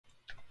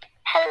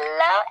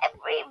Hello,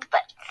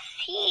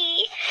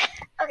 everybody.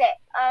 Okay,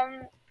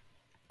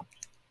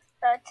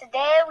 so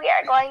today we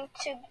are going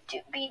to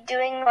be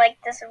doing like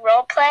this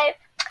role play,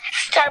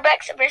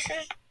 Starbucks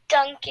versus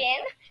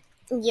Dunkin.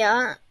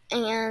 Yeah,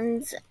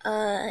 and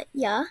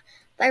yeah,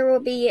 there will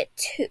be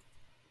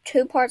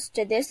two parts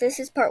to this. This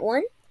is part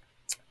 1.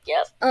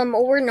 Yep.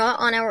 We're not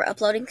on our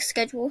uploading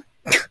schedule.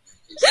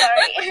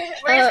 Sorry.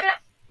 We're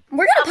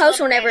gonna post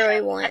whenever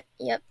we want.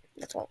 Yep,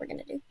 that's what we're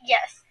gonna do.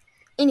 Yes.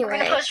 Anyway. We're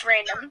gonna post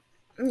random.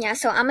 Yeah,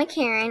 so I'm a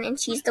Karen, and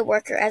she's the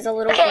worker as a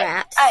little Okay,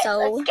 rat. right, so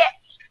let's get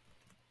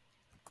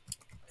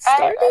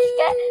started.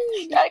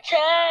 Let's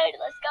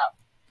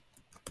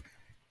go.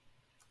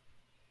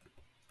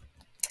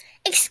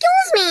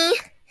 Excuse me.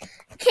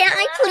 Can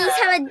I please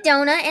have a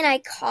donut and a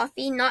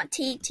coffee? Not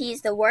tea. Tea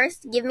is the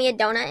worst. Give me a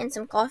donut and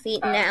some coffee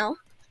now.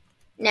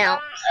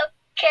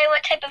 Okay,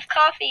 what type of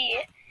coffee?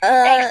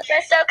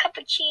 Espresso,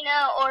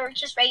 cappuccino, or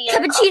just regular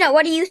cappuccino. coffee?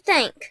 What do you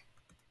think?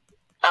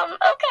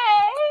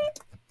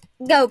 Okay.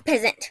 Go,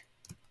 peasant.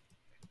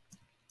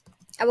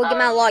 I will get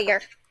my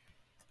lawyer.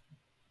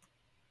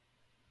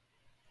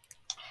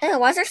 Oh,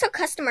 why is there so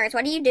customers?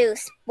 What do you do?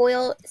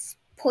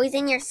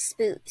 Poison your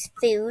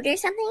food or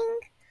something?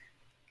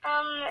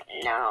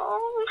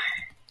 No.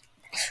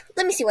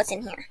 Let me see what's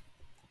in here.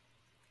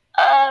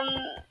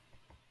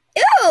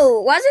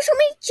 Ew! Why is there so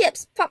many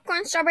chips?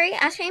 Popcorn, strawberry,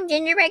 ice cream,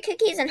 gingerbread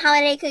cookies, and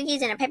holiday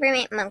cookies, and a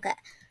peppermint mocha.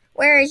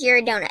 Where is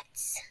your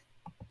donuts?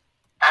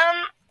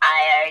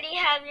 I already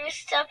have your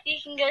stuff. You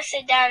can go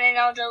sit down and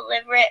I'll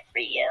deliver it for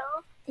you.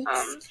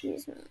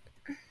 Excuse me.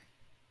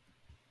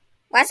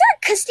 Why is there a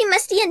custy,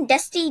 musty, and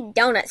dusty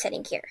donut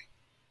sitting here?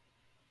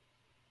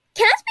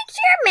 Can I speak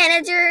to your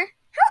manager?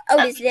 How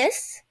old is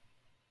this?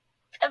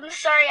 I'm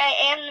sorry, I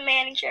am the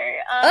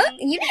manager.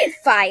 You get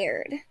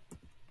fired.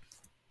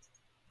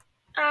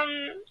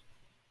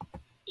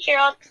 Here,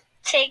 I'll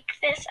take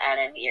this out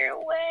of your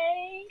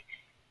way.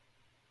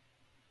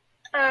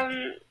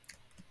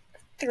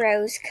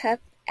 Throws cup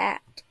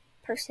at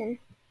person.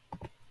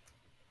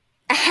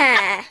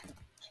 Aha!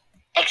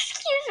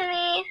 Excuse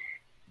me,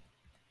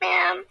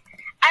 ma'am.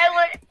 I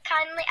would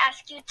kindly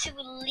ask you to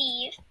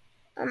leave.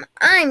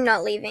 I'm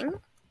not leaving.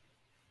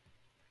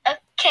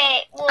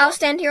 Okay, well, I'll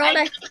stand here all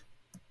day.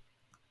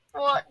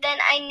 Well, then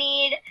I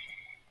need,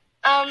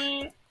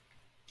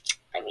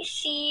 let me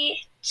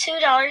see, $2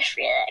 for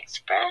the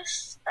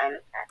express.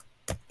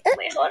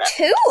 Wait, hold up.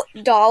 $2?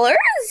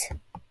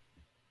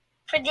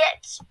 For the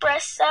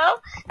espresso.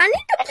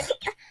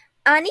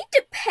 I need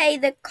to pay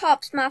the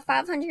cops my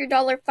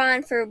 $500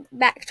 fine for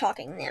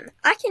back-talking them.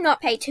 I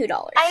cannot pay $2.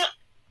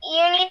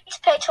 You need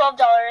to pay $12,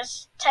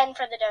 $10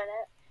 for the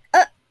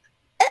donut.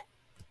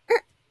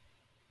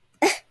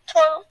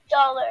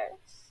 $12,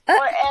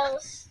 or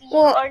else you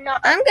are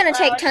not. I'm gonna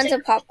take tons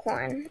of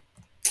popcorn.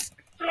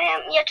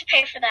 Ma'am, you have to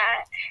pay for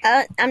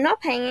that. I'm not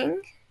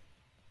paying.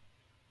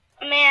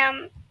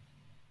 Ma'am.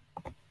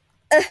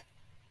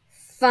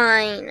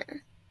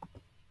 Fine.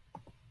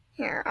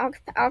 Here,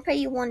 I'll pay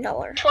you $1.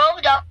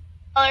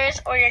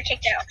 $12, or you're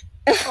kicked out.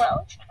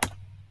 12.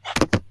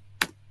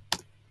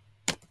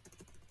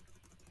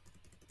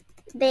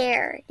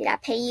 There. Did I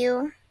pay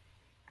you?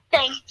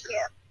 Thank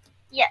you.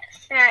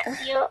 Yes.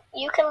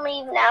 You can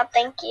leave now.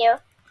 Thank you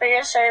for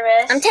your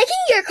service. I'm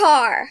taking your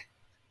car.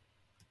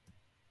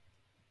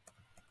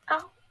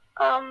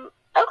 Oh.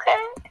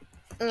 Okay.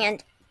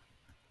 And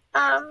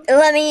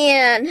let me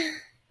in.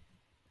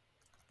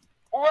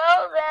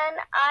 Well then,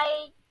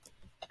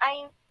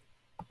 I'm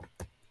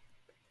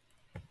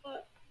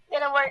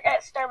gonna work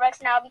at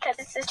Starbucks now because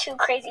this is too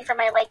crazy for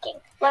my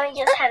liking. Let me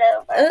just head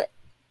over.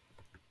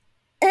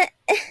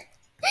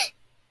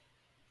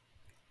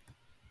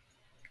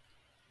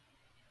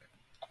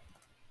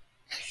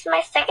 This is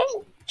my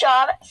second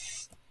job at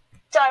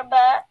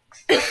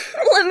Starbucks.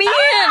 Let me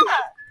in.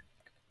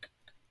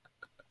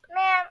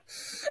 Ma'am.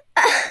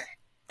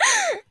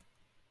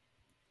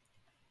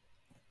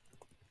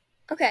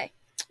 Okay.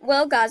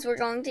 Well, guys, we're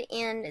going to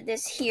end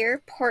this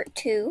here, part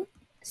 2,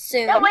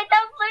 soon. No, wait,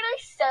 that was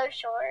literally so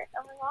short.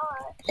 Oh my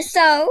god.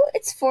 So,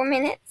 it's 4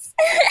 minutes.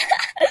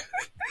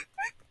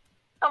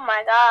 Oh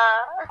my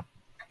god.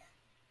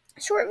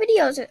 Short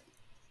videos are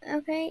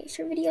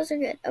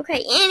good.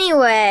 Okay,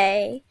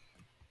 anyway.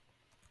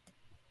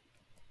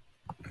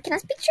 Can I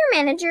speak to your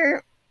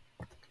manager?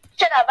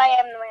 Shut up, I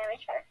am the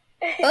manager.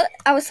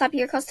 I will slap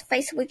you across the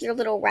face with your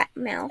little rat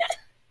mouth.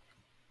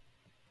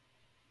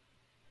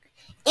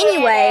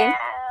 Anyway.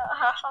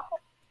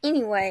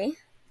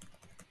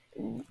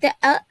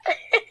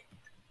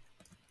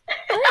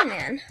 Oh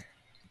man.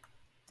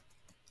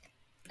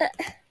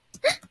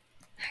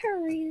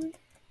 Hurry.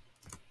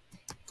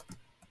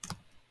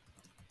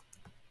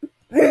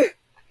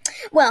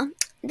 Well,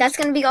 that's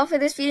going to be all for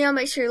this video.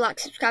 Make sure you like,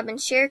 subscribe, and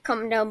share.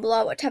 Comment down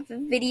below what type of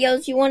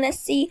videos you want to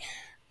see.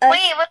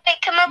 Wait,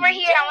 come over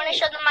here. I want to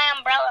show them my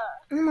umbrella.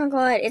 Oh my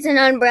god, it's an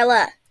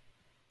umbrella.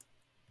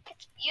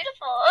 It's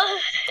beautiful.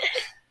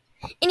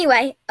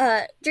 Anyway,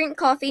 drink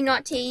coffee,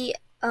 not tea.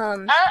 Ciao.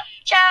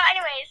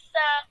 Anyways,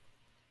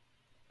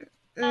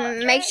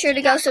 Make sure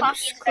to go coffee is better for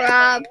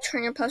subscribe, you.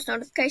 turn your post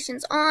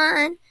notifications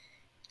on.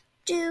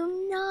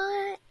 Do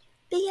not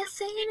be a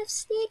fan of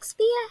Snix,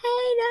 be a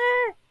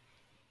hater.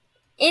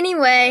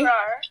 Anyway.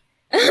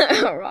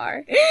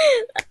 Rawr.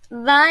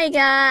 Rawr. Bye,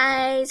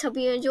 guys. Hope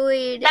you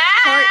enjoyed.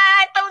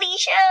 Bye,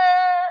 Felicia.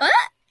 What?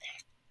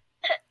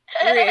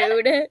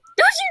 Rude. Don't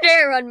you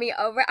dare run me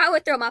over. I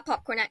would throw my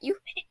popcorn at you.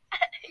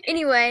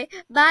 Anyway,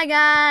 bye,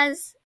 guys.